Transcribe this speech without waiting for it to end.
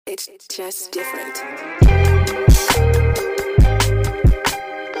It's just different.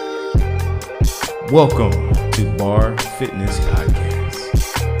 Welcome to Bar Fitness Podcast.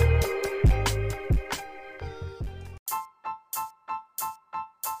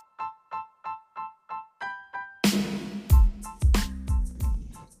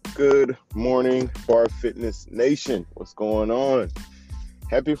 Good morning, Bar Fitness Nation. What's going on?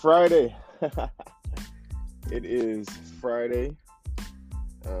 Happy Friday. It is Friday,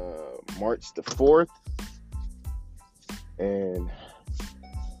 March the 4th, and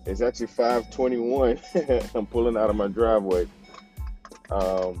it's actually 5:21. I'm pulling out of my driveway.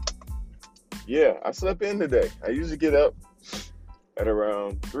 I slept in today. I usually get up at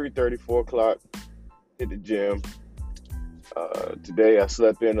around 3:30, 4 o'clock, hit the gym. Today I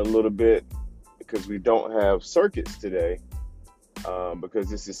slept in a little bit because we don't have circuits today, because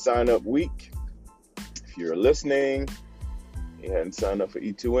this is sign up week. If you're listening, you hadn't signed up for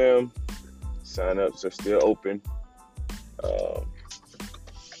E2M, sign-ups are still open. For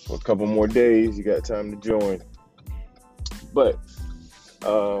a couple more days, you got time to join. But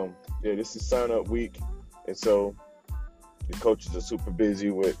this is sign-up week, and so the coaches are super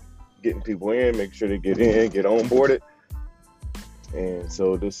busy with getting people in, make sure they get in, get onboarded. And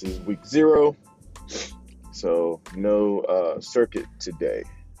so this is week 0. So no circuit today.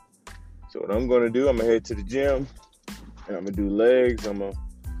 So what I'm going to do, I'm going to head to the gym and I'm going to do legs. I'm going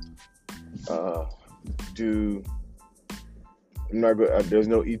to there's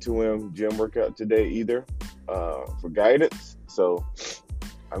no E2M gym workout today either for guidance. So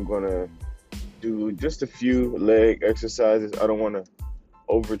I'm going to do just a few leg exercises. I don't want to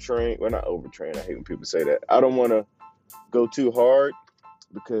overtrain. Well, not overtrain. I hate when people say that. I don't want to go too hard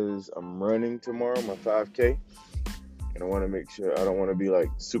because I'm running tomorrow, my 5K, and I want to make sure I don't want to be like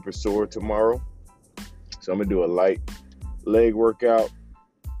super sore tomorrow. So I'm gonna do a light leg workout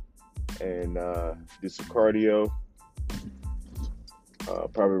and do some cardio.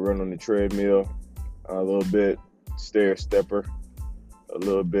 Probably run on the treadmill a little bit, stair stepper a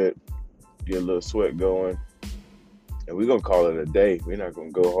little bit, get a little sweat going, and we're gonna call it a day. We're not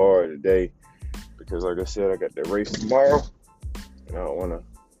gonna go hard today, because like I said, I got the race tomorrow, and I want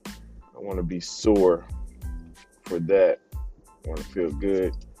to be sore for that. I want to feel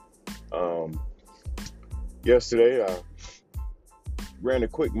good. Yesterday, I ran a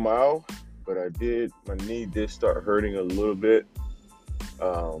quick mile, but my knee did start hurting a little bit.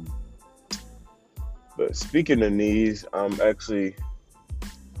 But speaking of knees, I'm actually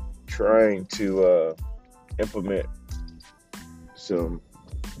trying to implement some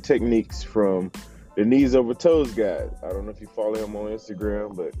techniques from the Knees Over Toes guy. I don't know if you follow him on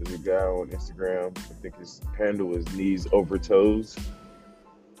Instagram, but there's a guy on Instagram. I think his handle is Knees Over Toes.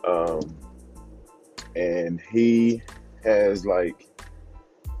 And he has like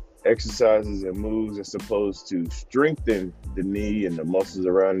exercises and moves that's supposed to strengthen the knee and the muscles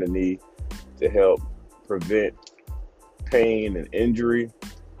around the knee to help prevent pain and injury.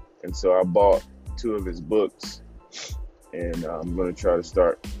 And so I bought 2 of his books, and I'm going to try to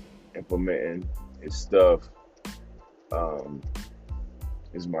start implementing his stuff.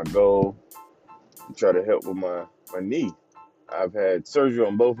 Is my goal to try to help with my knee. I've had surgery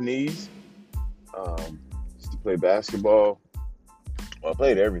on both knees. Used to play basketball. Well, I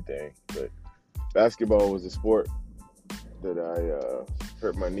played everything, but basketball was a sport that I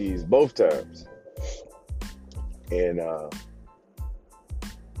hurt my knees both times. And I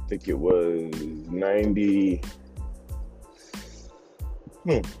think it was 90.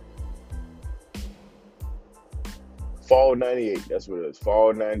 Fall 98, that's what it was.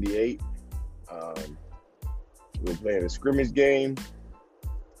 Fall 98. We were playing a scrimmage game.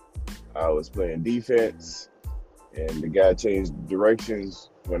 I was playing defense, and the guy changed directions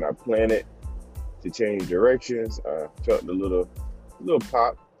when I planted to change directions. I felt a little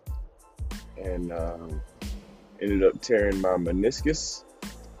pop, and ended up tearing my meniscus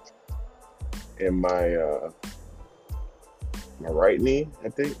in my right knee, I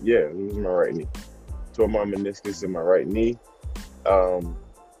think. Yeah, it was my right knee. Tore my meniscus in my right knee.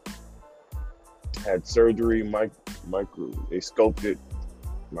 Had surgery, they scoped it,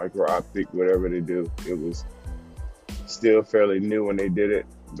 micro-optic, whatever they do. It was still fairly new when they did it,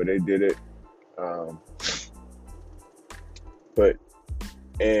 but they did it.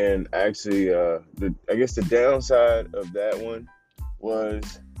 And actually, I guess the downside of that one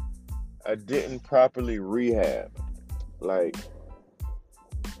was I didn't properly rehab. Like,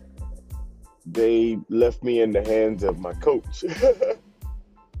 they left me in the hands of my coach.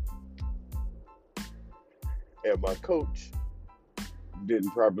 And my coach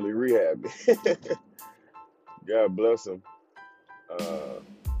didn't properly rehab me. God bless him.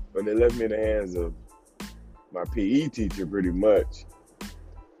 but it left me in the hands of my PE teacher pretty much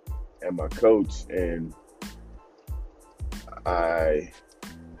and my coach. And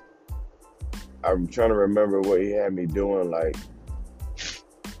I'm trying to remember what he had me doing, like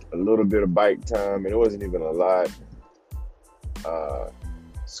a little bit of bike time, and it wasn't even a lot.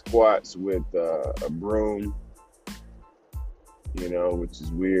 Squats with a broom, which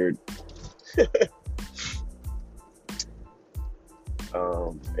is weird.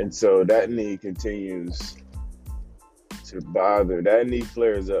 And so that knee continues to bother. That knee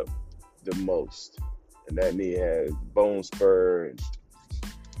flares up the most. And that knee has bone spur and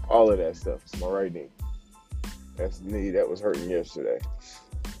all of that stuff. It's my right knee. That's the knee that was hurting yesterday.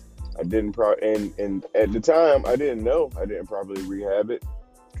 I didn't and at the time I didn't know. I didn't properly rehab it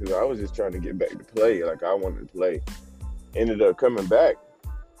because I was just trying to get back to play. Like I wanted to play. Ended up coming back.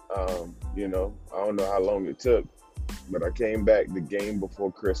 I don't know how long it took, but I came back the game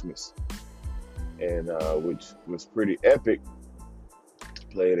before Christmas, and which was pretty epic.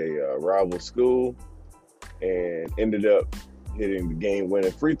 Played a rival school and ended up hitting the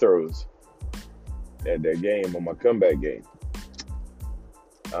game-winning free throws at that game on my comeback game.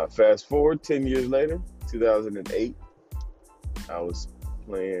 Fast forward 10 years later, 2008, I was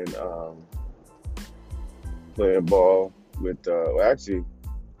playing ball with,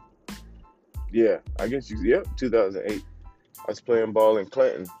 2008. I was playing ball in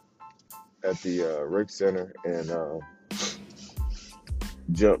Clinton at the rec center and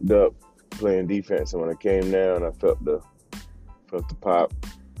jumped up playing defense. And when I came down, I felt the pop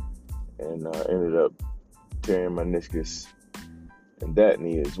and ended up tearing my meniscus in that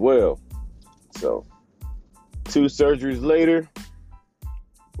knee as well. So 2 surgeries later,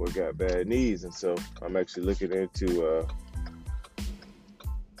 we got bad knees, and so I'm actually looking into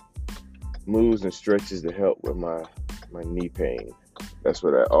moves and stretches to help with my knee pain. That's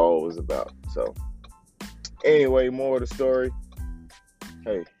what that all was about. So anyway, more of the story.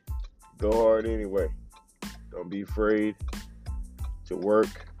 Hey, go hard anyway. Don't be afraid to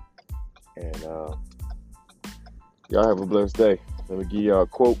work. And y'all have a blessed day. Let me give y'all a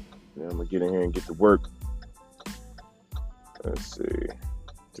quote. Then I'm going to get in here and get to work. Let's see.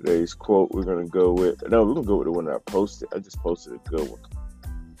 Today's quote we're going to go with the one that I posted. I just posted a good one.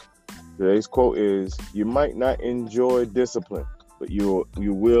 Today's quote is, you might not enjoy discipline, but you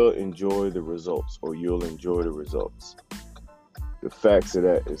will enjoy the results, or you'll enjoy the results. The facts of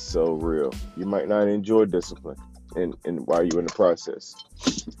that is so real. You might not enjoy discipline and while you're in the process,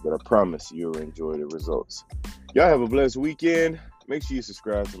 but I promise you'll enjoy the results. Y'all have a blessed weekend. Make sure you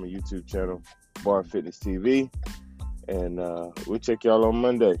subscribe to my YouTube channel, Bar Fitness TV, and we'll check y'all on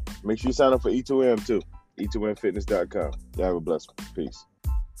Monday. Make sure you sign up for E2M too, e2mfitness.com. Y'all have a blessed one. Peace.